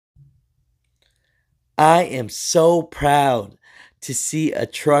I am so proud to see a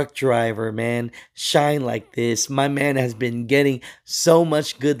truck driver, man, shine like this. My man has been getting so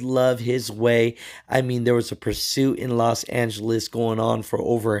much good love his way. I mean, there was a pursuit in Los Angeles going on for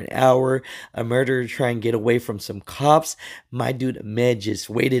over an hour. A murderer trying to get away from some cops. My dude Ahmed just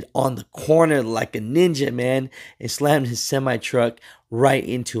waited on the corner like a ninja, man, and slammed his semi-truck right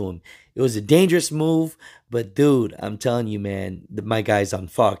into him. It was a dangerous move, but dude, I'm telling you, man, my guy's on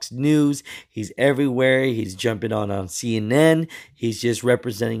Fox News. He's everywhere. He's jumping on CNN. He's just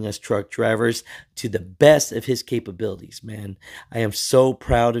representing us truck drivers to the best of his capabilities, man. I am so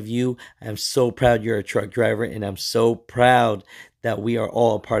proud of you. I am so proud you're a truck driver, and I'm so proud that we are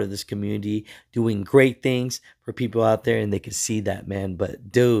all a part of this community doing great things for people out there, and they can see that, man. But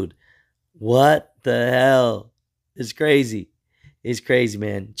dude, what the hell? It's crazy. It's crazy,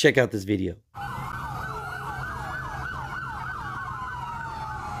 man. Check out this video.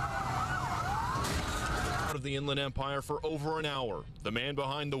 Of the Inland Empire for over an hour. The man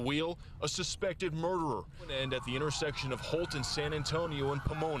behind the wheel, a suspected murderer. And at the intersection of Holt and San Antonio and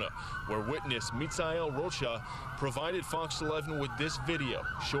Pomona, where witness Mitzael Rocha provided Fox 11 with this video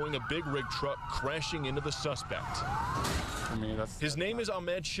showing a big rig truck crashing into the suspect. His name is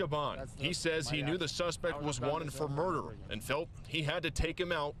Ahmed Shaban. He says he knew the suspect was wanted for murder and felt he had to take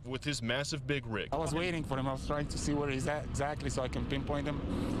him out with his massive big rig. I was waiting for him. I was trying to see where he's at exactly so I can pinpoint him,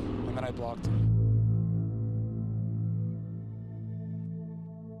 and then I blocked him.